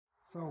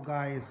So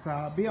guys,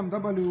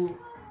 BMW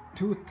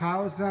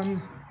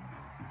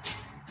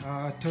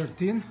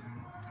 2013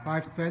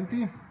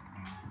 520.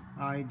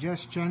 I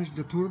just changed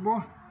the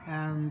turbo,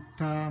 and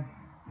the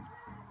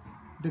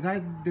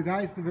guys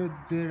with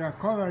the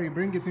recovery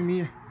bring it to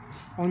me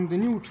on the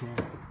neutral,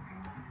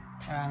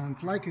 and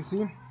like you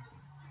see,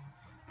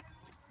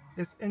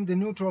 it's in the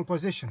neutral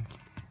position.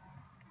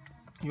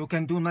 You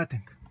can do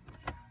nothing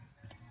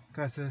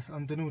because it's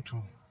on the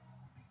neutral.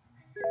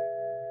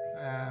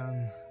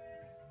 And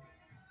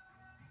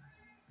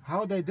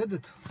how they did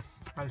it,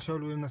 I'll show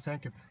you in a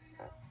second.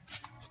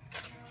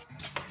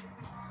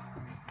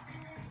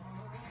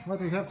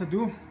 What you have to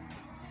do,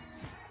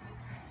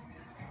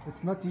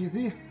 it's not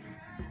easy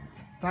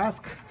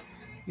task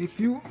if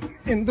you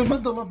in the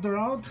middle of the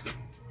road,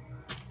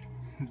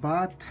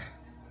 but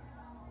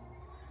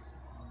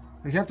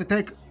you have to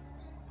take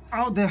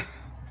out the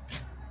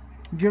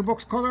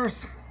gearbox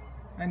covers,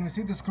 and you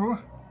see the screw,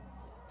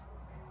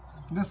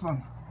 this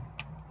one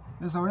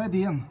is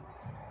already in.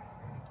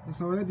 It's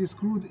already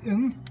screwed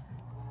in.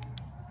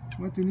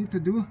 What you need to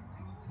do,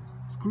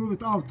 screw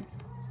it out.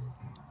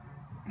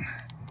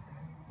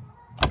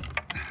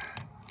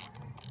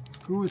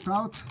 Screw it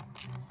out.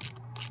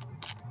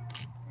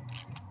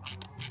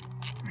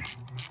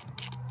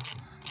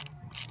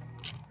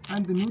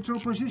 And the neutral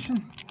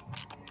position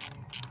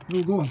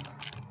will go.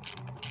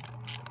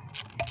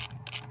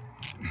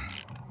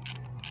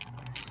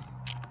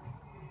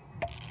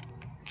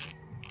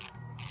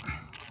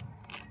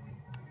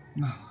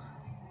 Now,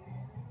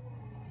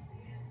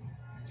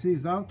 see,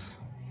 it's out.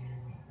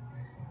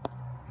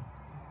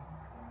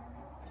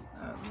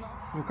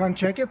 You can't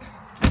check it,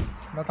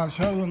 but I'll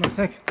show you in a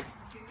sec.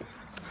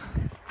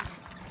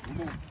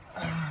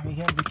 We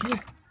have the key,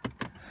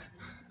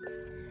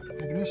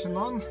 ignition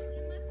on,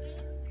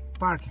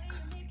 parking.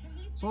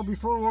 So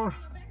before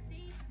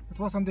it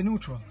was on the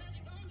neutral.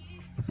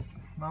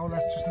 Now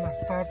let's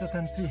just start it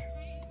and see.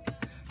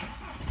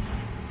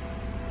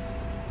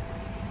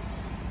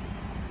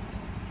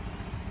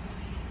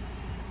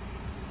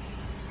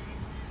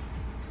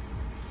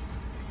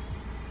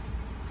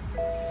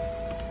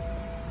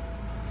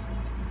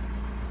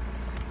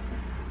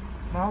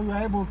 Now you're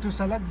able to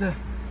select the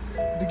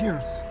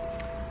gears.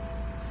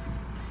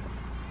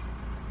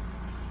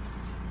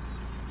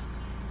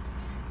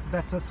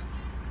 That's it.